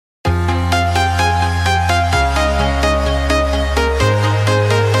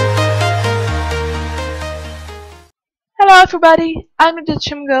everybody, I'm the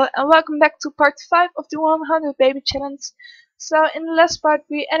DutchSimGirl and welcome back to part 5 of the 100 baby challenge. So in the last part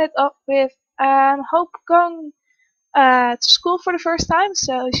we ended up with Hope going to school for the first time.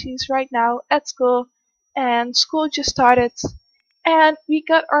 So she's right now at school and school just started. And we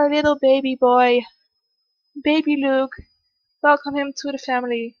got our little baby boy, baby Luke, welcome him to the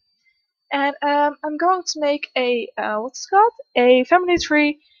family. And I'm going to make a, what's it called? A family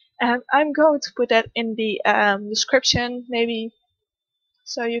tree. And I'm going to put that in the description, maybe,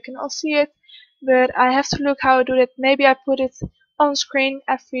 so you can all see it. But I have to look how I do it. Maybe I put it on screen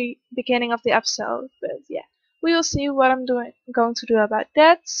every beginning of the episode. But yeah, we will see what I'm going to do about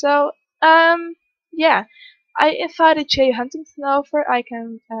that. So yeah, I invited Jay Huntington over. I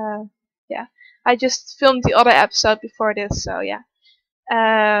can yeah, I just filmed the other episode before this. So yeah,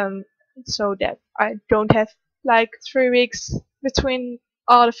 so that I don't have like 3 weeks between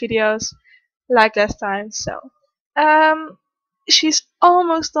all the videos like last time. So she's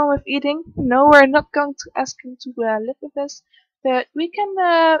almost done with eating. No, we're not going to ask him to live with us, but we can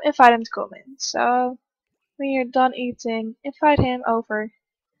invite him to come in. So when you're done eating, invite him over,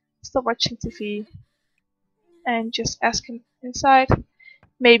 stop watching TV, and just ask him inside.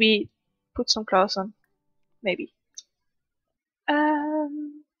 Maybe put some clothes on, maybe.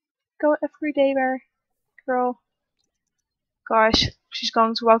 Go every day where girl. Gosh, she's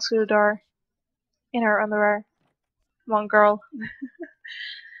going to walk through the door in her underwear. Come on, girl.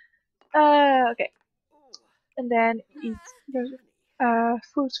 Okay. And then eat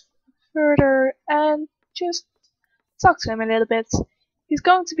food further and just talk to him a little bit. He's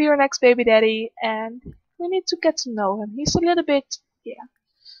going to be our next baby daddy, and we need to get to know him. He's a little bit, yeah.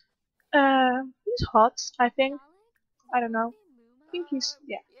 He's hot, I think. I don't know. I think he's,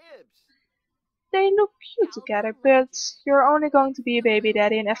 yeah. They look cute together, but you're only going to be a baby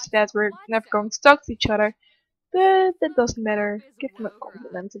daddy, and after that we're never going to talk to each other. But that doesn't matter. Give him a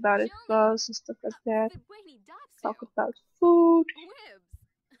compliment about his clothes and stuff like that. Talk about food.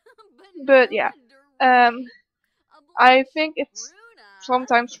 But yeah, I think it's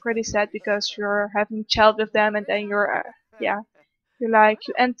sometimes pretty sad because you're having a child with them and then you're, yeah, you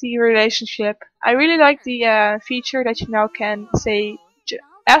end the relationship. I really like the feature that you now can say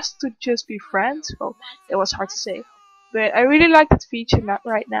ask to just be friends. Well, it was hard to say, but I really like that feature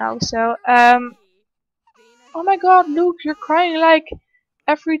right now. So oh my god, Luke, you're crying like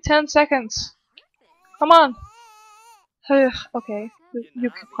every 10 seconds. Come on. Okay, you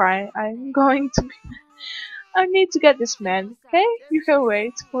keep crying. I'm going to I need to get this man, okay? You can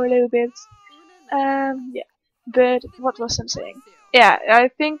wait for a little bit. Yeah. But what was I saying? Yeah, I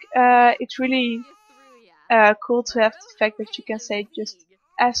think it's really cool to have the fact that you can say just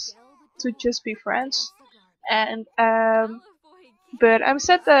ask to just be friends. And but I'm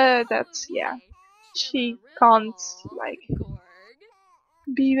sad that yeah, she can't like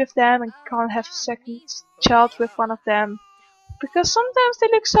be with them and can't have a second child with one of them, because sometimes they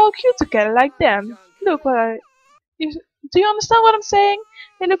look so cute together, like them. Look, do you understand what I'm saying?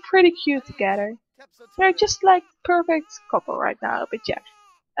 They look pretty cute together. They're just like perfect couple right now. But yeah,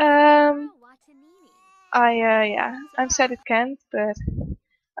 yeah, I'm sad it can't, but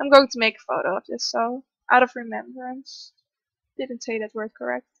I'm going to make a photo of this, so out of remembrance. Didn't say that word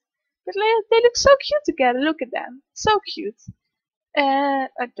correct. But they look so cute together. Look at them, so cute. I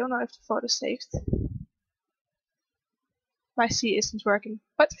don't know if the photo's saved. My C isn't working.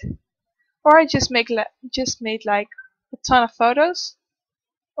 What? Or I just made like a ton of photos,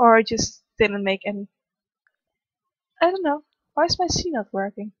 or I just didn't make any. I don't know. Why is my C not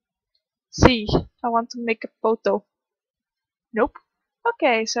working? C. I want to make a photo. Nope.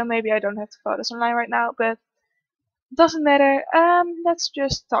 Okay, so maybe I don't have the photos online right now, but doesn't matter. Let's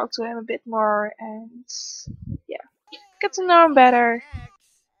just talk to him a bit more and yeah, get to know him better.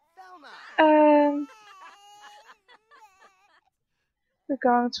 We're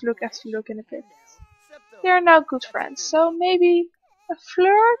going to look after Luke in a bit. They are now good friends, so maybe a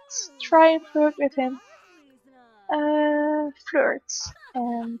flirt? Try and flirt with him. Flirt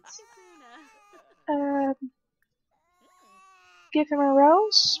and give him a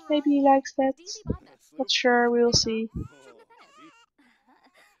rose. Maybe he likes that. Not sure, we'll see.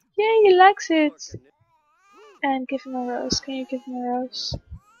 Yeah, he likes it. And give him a rose. Can you give him a rose?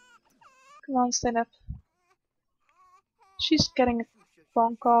 Come on, stand up. She's getting a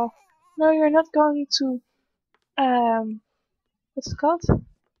phone call. No, you're not going to what's it called?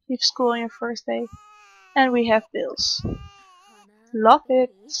 Leave school on your first day. And we have bills. Love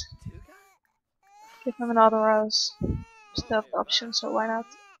it. Give him another rose. Still have the option, so why not?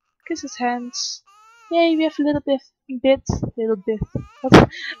 Kiss his hands. Yay, we have a little bit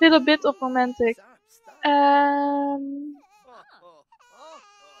of romantic.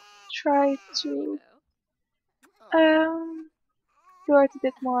 try to do it a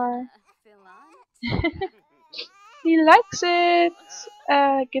bit more. He likes it.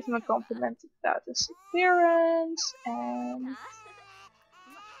 Give him a compliment about his appearance and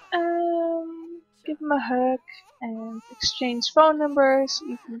give him a hug and exchange phone numbers,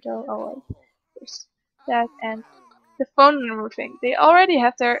 even though, oh wait, there's that and the phone number thing. They already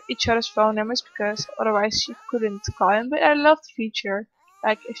have each other's phone numbers because otherwise she couldn't call him, but I love the feature.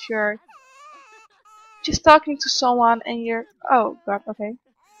 Like if you're just talking to someone and you're, oh god, okay.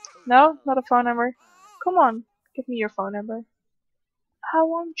 No, not a phone number. Come on, give me your phone number. I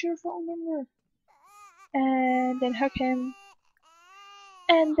want your phone number. And then hug him.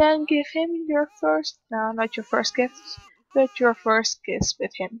 And then give him your first, no, not your first gift, but your first kiss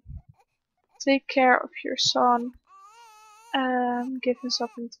with him. Take care of your son. Give him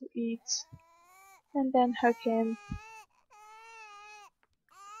something to eat. And then hug him.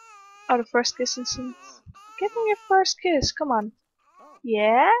 Oh, the first kiss instant. Give him your first kiss, come on.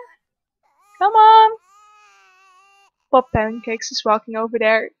 Yeah? Come on! Bob Pancakes is walking over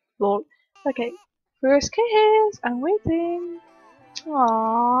there. Lol. Okay, first kiss, I'm waiting.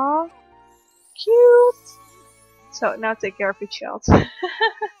 Aww. Cute! So, now take care of your child.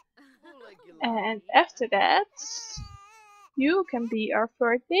 And after that, you can be our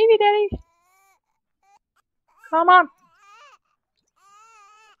first baby daddy. Come on!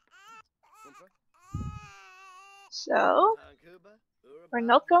 So, we're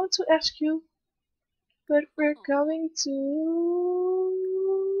not going to ask you, but we're going to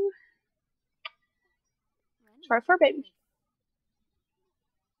try for a baby.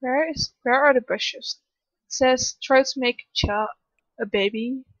 Where are the bushes? It says try to make a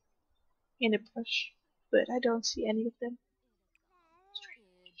baby in a bush, but I don't see any of them.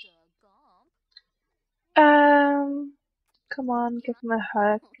 Come on, give him a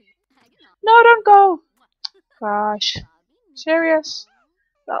hug. No, don't go! Gosh. Serious?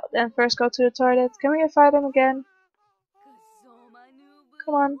 Well, then first go to the toilet. Can we invite him again?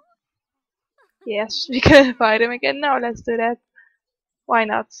 Come on. Yes, we can invite him again. Now let's do that. Why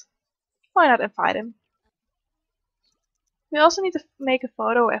not? Why not invite him? We also need to make a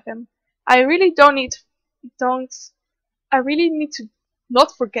photo of him. I really I really need to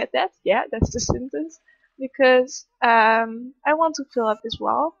not forget that. Yeah, that's the sentence. Because I want to fill up this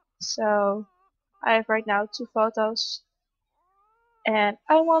wall. So I have right now 2 photos. And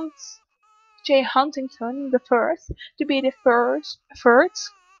I want Jay Huntington, the first, to be the first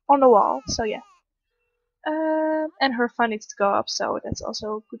on the wall. So yeah. And her fun needs to go up, so that's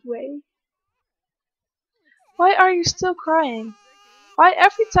also a good way. Why are you still crying? Why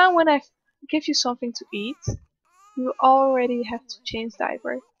every time when I give you something to eat, you already have to change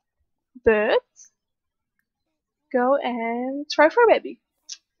diaper? But go and try for a baby.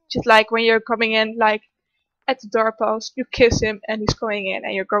 Just like when you're coming in, like at the doorpost, you kiss him and he's going in,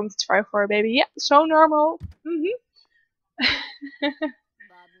 and you're going to try for a baby. Yeah, so normal.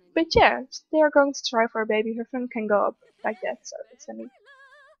 But yeah, they are going to try for a baby. Her phone can go up like that, so that's funny.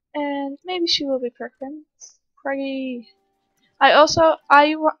 And maybe she will be pregnant. Craggy. I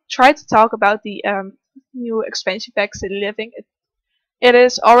tried to talk about the new expansion pack, City Living. It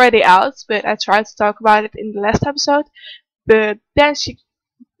is already out, but I tried to talk about it in the last episode. But then she,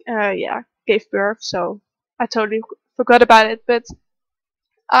 gave birth, so I totally forgot about it. But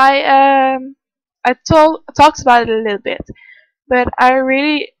I talked about it a little bit. But I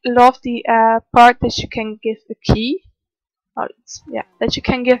really love the part that you can give a key. That you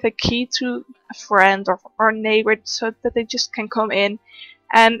can give a key to a friend or a neighbor so that they just can come in.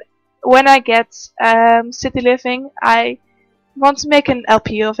 And when I get City Living, I want to make an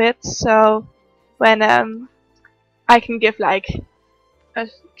LP of it. So when I can give like a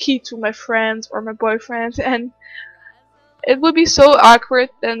key to my friend or my boyfriend, and it would be so awkward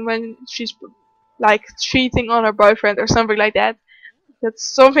then when she's like cheating on her boyfriend or something like that. That's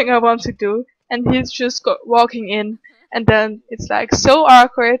something I want to do, and he's just walking in, and then it's like so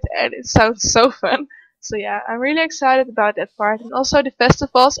awkward, and it sounds so fun. So yeah, I'm really excited about that part, and also the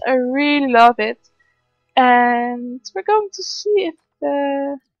festivals. I really love it, and we're going to see if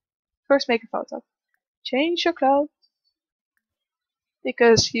first make a photo. Change your clothes,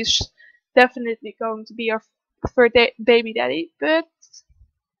 because he's definitely going to be our first baby daddy, but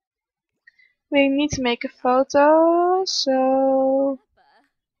we need to make a photo. So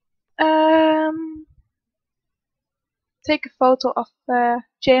take a photo of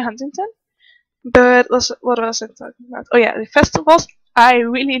Jay Huntington. But what was I talking about? Oh yeah, the festivals. I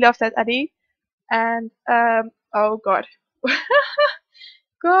really love that Addy. And oh god.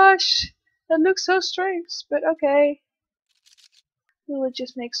 Gosh, that looks so strange, but okay. We will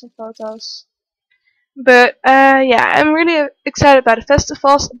just make some photos. But yeah, I'm really excited about the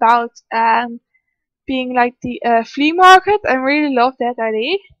festivals, about being like the flea market. I really love that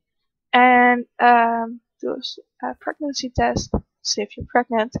idea. And those pregnancy test, see if you're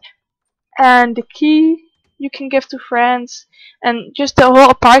pregnant, and the key you can give to friends, and just the whole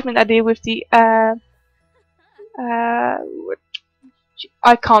apartment idea with the uh,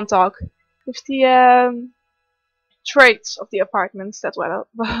 I can't talk, with the traits of the apartments. That's what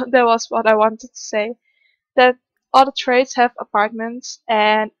that was what I wanted to say. That all the trades have apartments,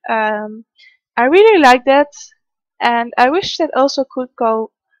 and I really like that. And I wish that also could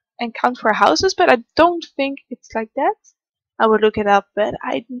go and count for houses, but I don't think it's like that. I would look it up, but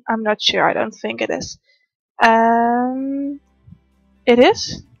I'm not sure. I don't think it is. It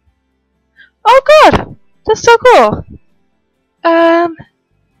is? Oh god! That's so cool! Um,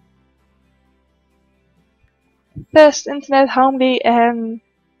 best internet homely, and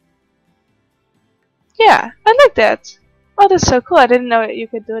yeah, I like that. Oh, that's so cool. I didn't know that you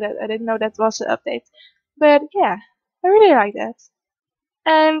could do that. I didn't know that was an update. But yeah, I really like that.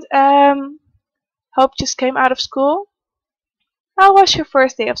 And Hope just came out of school. How was your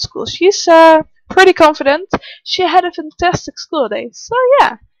first day of school? She's pretty confident. She had a fantastic school day. So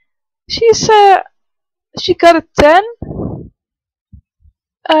yeah, she's she got a 10.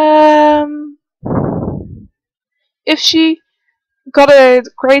 Um, if she got a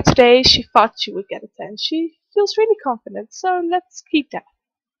grade today, she thought she would get a 10. She feels really confident. So let's keep that.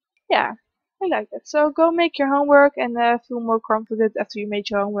 Yeah, I like that. So go make your homework and feel more confident after you made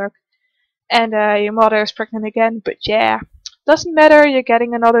your homework. And your mother is pregnant again, but yeah, doesn't matter. You're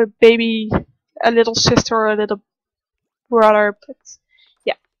getting another baby, a little sister or a little brother, but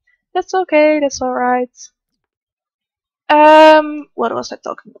yeah, that's okay. That's all right. What was I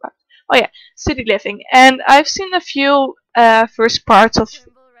talking about? Oh yeah, city living, and I've seen a few first parts of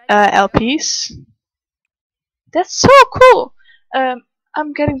LPs. That's so cool.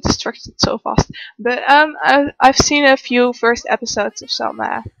 I'm getting distracted so fast, but I've seen a few first episodes of some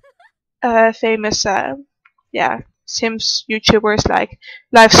famous yeah Sims YouTubers like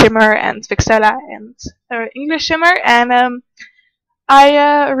Live Simmer and Vixella and English Simmer, and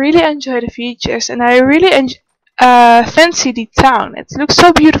I really enjoy the features, and I really fancy the town. It looks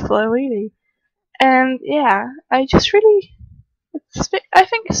so beautiful, really, and yeah, I just really I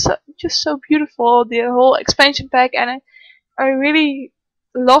think it's just so beautiful, the whole expansion pack, and I really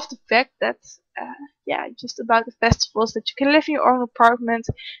love the fact that yeah, just about the festivals, that you can live in your own apartment,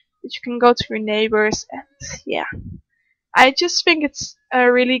 that you can go to your neighbors, and yeah, I just think it's a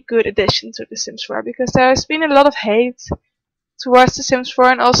really good addition to The Sims 4, because there's been a lot of hate towards The Sims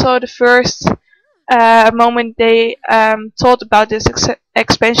 4, and also the first moment they thought about this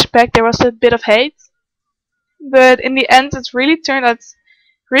expansion pack, there was a bit of hate, but in the end, it really turned out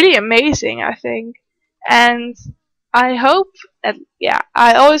really amazing, I think, and I hope that, yeah,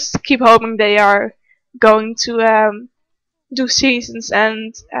 I always keep hoping they are going to do seasons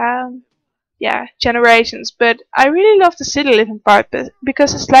and yeah, generations. But I really love the city living part,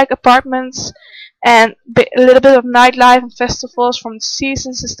 because it's like apartments and a little bit of nightlife and festivals from the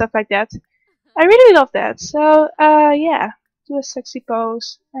seasons and stuff like that. I really love that. So yeah, do a sexy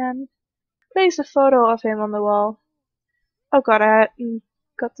pose and place a photo of him on the wall. Oh god, I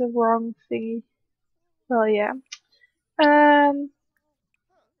got the wrong thingy. Well, yeah.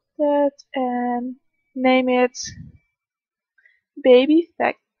 That and name it baby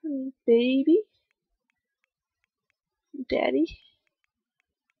fact baby daddy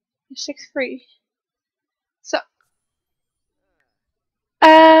 6'3". So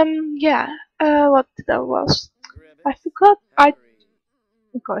yeah, what that was, I forgot. Oh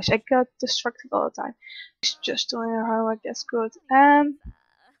gosh, I got distracted all the time. She's just doing her homework. That's good. And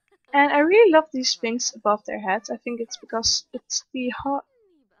I really love these things above their heads. I think it's because it's the hot.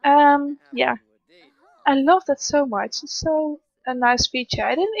 Yeah, I love that so much. It's so a nice feature.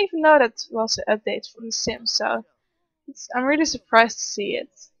 I didn't even know that was an update from The Sims, so I'm really surprised to see it.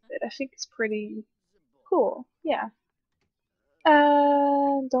 But I think it's pretty cool. Yeah.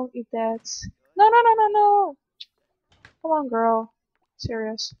 Don't eat that. No, no, no, no, no. Come on, girl.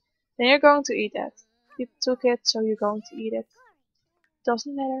 Serious. Then you're going to eat that. You took it, so you're going to eat it.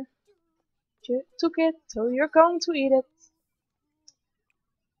 Doesn't matter. You took it, so you're going to eat it.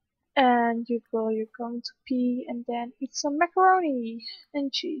 And you're going to pee and then eat some macaroni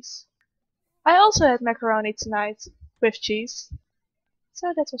and cheese. I also had macaroni tonight with cheese,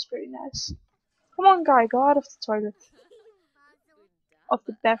 so that was pretty nice. Come on, guy, go out of the toilet, of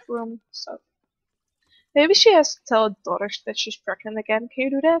the bathroom. So maybe she has to tell her daughter that she's pregnant again. Can you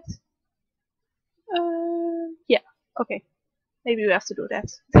do that? Yeah. Okay. Maybe we have to do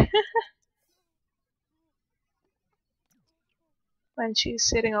that. When she's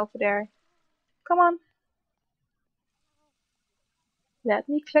sitting over there. Come on. Let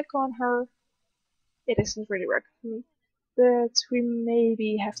me click on her. It isn't really working for me. But we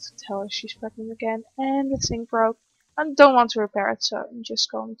maybe have to tell her she's pregnant again. And the thing broke. I don't want to repair it, so I'm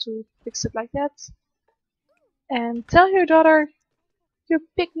just going to fix it like that. And tell your daughter your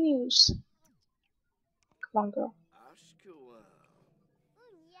big news. Come on, girl.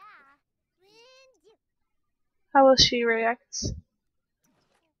 How will she react?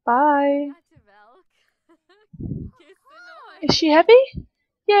 Bye. Is she happy?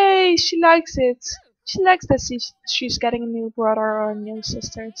 Yay, she likes it. She likes that she's getting a new brother or a new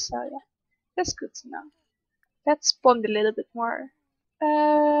sister, so yeah. That's good to know. Let's bond a little bit more.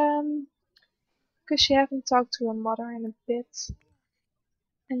 Because she haven't talked to her mother in a bit.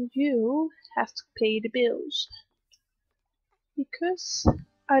 And you have to pay the bills. Because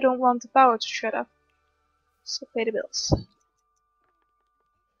I don't want the power to shut up. So pay the bills.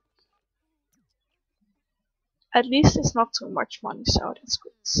 At least it's not too much money, so that's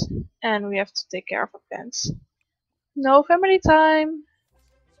good. And we have to take care of our plants. No family time!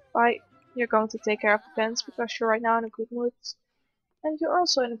 Bye. You're going to take care of the plants because you're right now in a good mood. And you're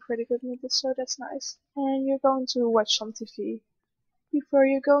also in a pretty good mood, so that's nice. And you're going to watch some TV before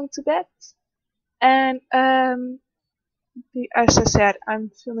you're going to bed. And as I said,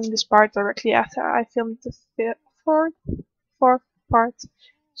 I'm filming this part directly after I filmed the fourth part.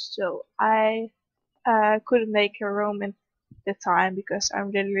 So I couldn't make a room in the time because I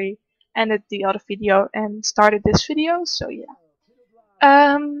literally ended the other video and started this video. So yeah,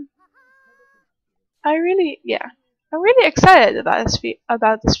 I'm really excited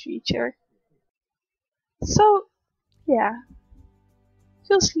about this feature. So yeah,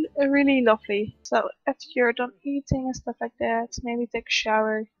 feels really lovely. So after you're done eating and stuff like that, maybe take a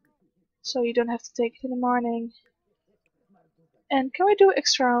shower so you don't have to take it in the morning. And can we do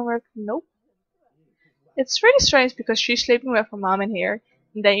extra homework? Nope. It's really strange because she's sleeping with her mom in here,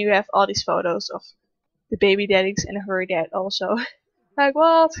 and then you have all these photos of the baby daddies and her dad also. Like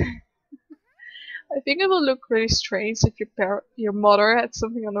what? I think it will look really strange if your mother had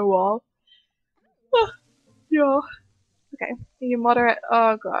something on the wall. Oh, yeah. Okay, your mother.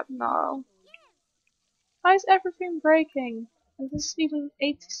 Oh god, no. Why is everything breaking? And this is even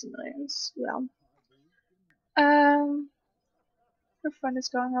 80 millions. Well, her phone is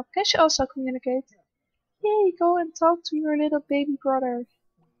going up. Can she also communicate? Yay, go and talk to your little baby brother.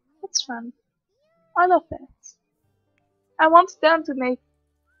 That's fun. I love that. I want them to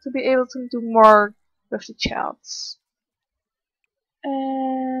be able to do more with the child.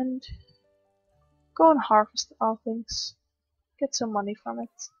 And go and harvest all things. Get some money from it.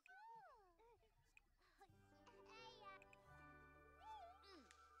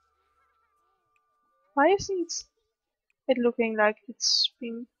 Why isn't it looking like it's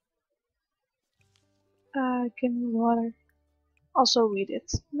been given water? Also read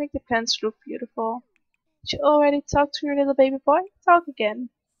it. Make the plants look beautiful. Did you already talk to your little baby boy? Talk again.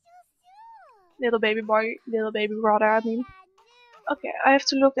 Little baby boy, little baby brother, I mean. Okay, I have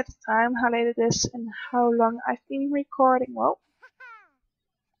to look at the time, how late it is, and how long I've been recording. Well,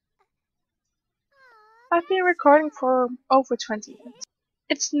 I've been recording for over 20 minutes.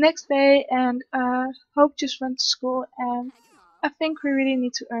 It's the next day, and Hope just went to school, and I think we really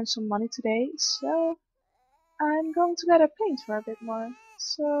need to earn some money today, so I'm going to get a paint for a bit more.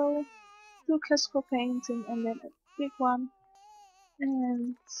 So, do classical painting, and then a big one,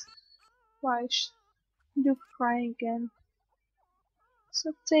 and why do crying again.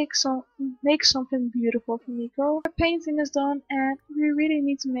 So make something beautiful for me, girl. Our painting is done, and we really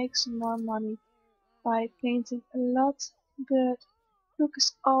need to make some more money by painting a lot, but Luke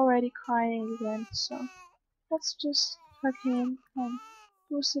is already crying again, so let's just hug him and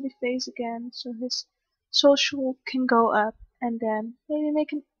do a silly face again so his social can go up, and then maybe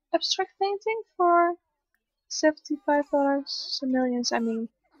make an abstract painting for $75, so millions, I mean.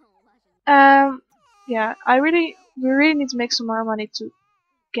 Yeah, we really need to make some more money to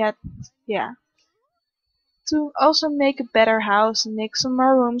to also make a better house and make some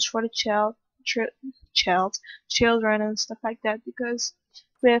more rooms for the children and stuff like that, because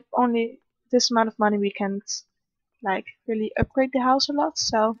with only this amount of money we can't like really upgrade the house a lot.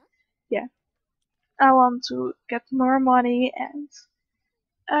 So yeah, I want to get more money and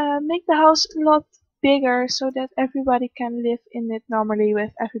make the house a lot bigger so that everybody can live in it normally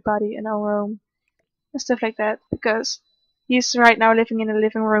with everybody in a room and stuff like that, because he's right now living in a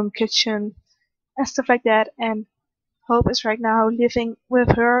living room, kitchen and stuff like that, and Hope is right now living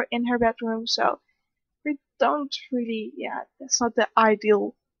with her in her bedroom, so we don't really, yeah, that's not the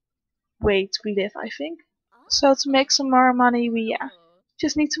ideal way to live, I think. So to make some more money, we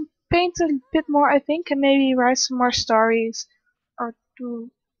just need to paint a bit more, I think, and maybe write some more stories or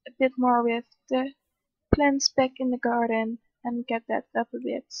do a bit more with the plants back in the garden and get that up a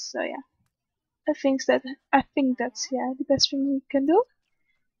bit. So yeah, I think that's the best thing we can do.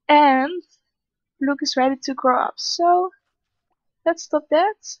 And Luke is ready to grow up, so let's stop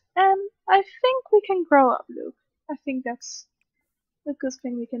that. And I think we can grow up, Luke. I think that's a good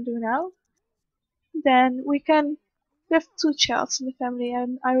thing we can do now. Then we can have 2 childs in the family,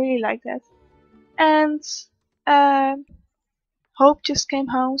 and I really like that. And um, Hope just came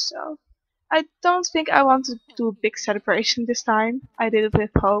home, so I don't think I want to do a big celebration this time. I did it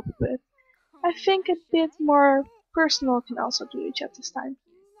with Hope, but I think a bit more personal can also do each other this time.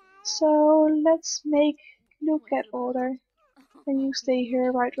 So let's make Luke get older, and you stay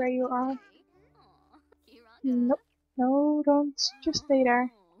here right where you are. Nope, no, don't. Just stay there.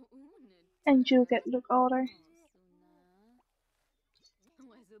 And you get Luke older.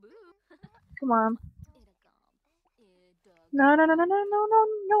 Come on. No, no, no, no, no, no, no,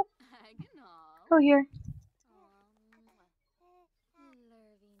 no. Go here.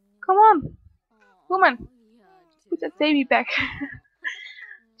 Come on. Woman. Put that baby back.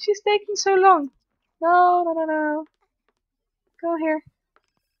 She's taking so long. No, no, no, no. Go here.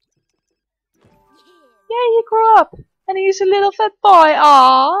 Yeah, he grew up. And he's a little fat boy.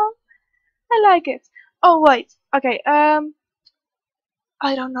 Aww. I like it. Oh, wait. Okay, I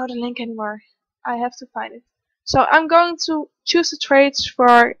don't know the link anymore. I have to find it. So I'm going to choose the traits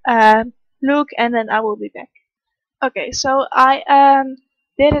for Luke, and then I will be back. Okay, so I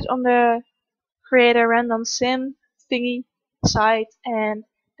did it on the create a random sim thingy site, and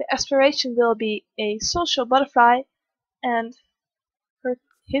the aspiration will be a social butterfly, and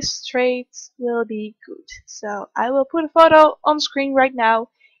his traits will be good. So I will put a photo on screen right now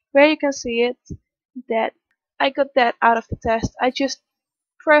where you can see it. That I got that out of the test. I just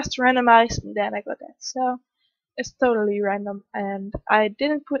pressed randomize and then I got that. So it's totally random, and I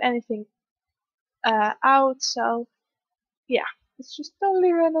didn't put anything out. So yeah, it's just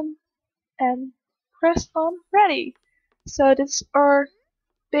totally random. And press on ready. So this is our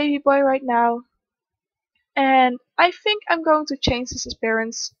baby boy right now, and I think I'm going to change his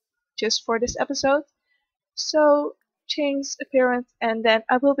appearance just for this episode. So change appearance, and then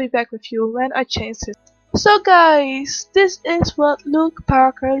I will be back with you when I change it. So guys, this is what Luke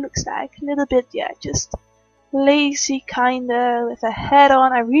Parker looks like. A little bit, yeah, just lazy kinda with a hat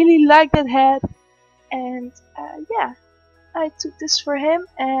on. I really like that hat, and yeah, I took this for him,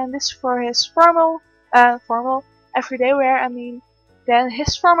 and this for his formal everyday wear. I mean, then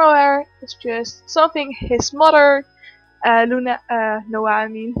his formal wear is just something his mother, Noah, I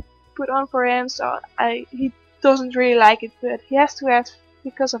mean, put on for him. So he doesn't really like it, but he has to wear it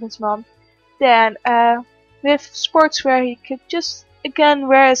because of his mom. Then with sportswear, he could just again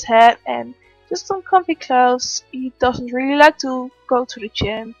wear his hat and just some comfy clothes. He doesn't really like to go to the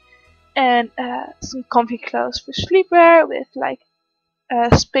gym. And some comfy clothes for sleepwear with like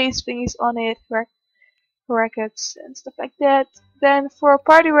space thingies on it, rackets and stuff like that. Then for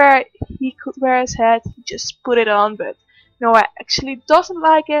party wear, he could wear his hat, he just put it on, but Noah actually doesn't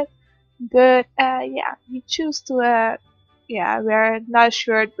like it. But yeah, he chose to wear a nice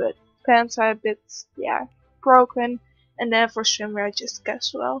shirt, but pants are a bit broken. And then for swimwear, just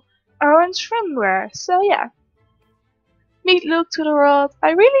casual orange swimwear. So yeah. Meet Luke to the world. I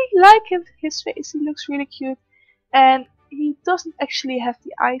really like his face. He looks really cute, and he doesn't actually have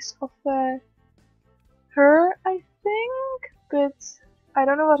the eyes of her, I think, but I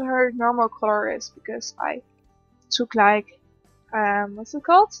don't know what her normal color is because I took like what's it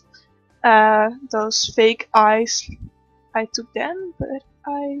called? Those fake eyes. I took them, but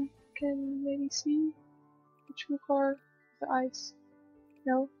I can maybe see the true color of the eyes.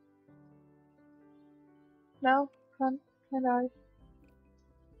 No. No. Can't I?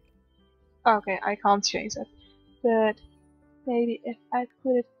 Okay, I can't change it. But maybe if I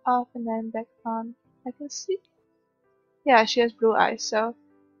put it off and then back on, I can see. Yeah, she has blue eyes, so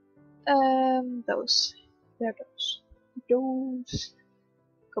those. There those.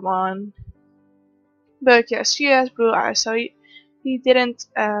 Come on. But yes, she has blue eyes, so he didn't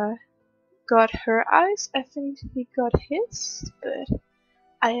got her eyes. I think he got his, but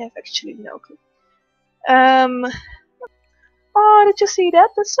I have actually no clue. Oh, did you see that?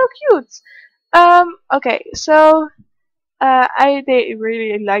 That's so cute. Okay, so they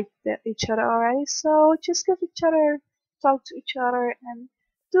really like each other already. So just give each other, talk to each other, and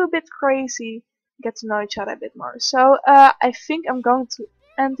do a bit crazy, get to know each other a bit more. So I think I'm going to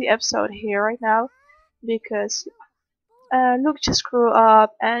end the episode here right now. because Luke just grew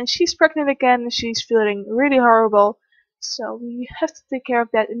up and she's pregnant again and she's feeling really horrible. So we have to take care of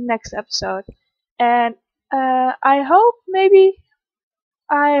that in the next episode. And I hope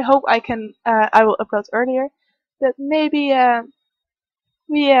I will upload earlier. But maybe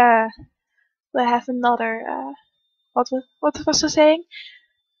we will have another what was I saying?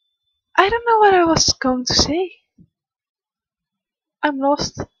 I don't know what I was going to say. I'm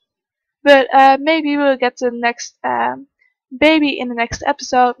lost. But maybe we'll get to the next baby in the next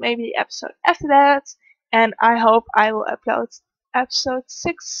episode, maybe the episode after that. And I hope I will upload episode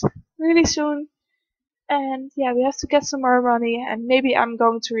 6 really soon. And yeah, we have to get some more money, and maybe I'm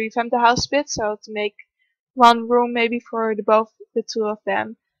going to revamp the house a bit, so to make one room maybe for the two of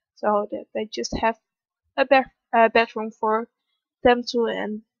them, so that they just have a bedroom for them two,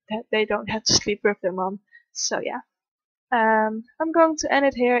 and that they don't have to sleep with their mom. So yeah. I'm going to end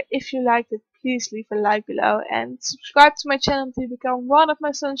it here. If you liked it, please leave a like below and subscribe to my channel to become one of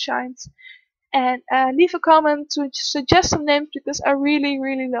my sunshines. And leave a comment to suggest some names, because I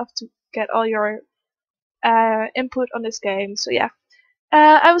really love to get all your input on this game. So yeah,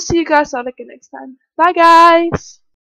 I will see you guys all again next time. Bye guys!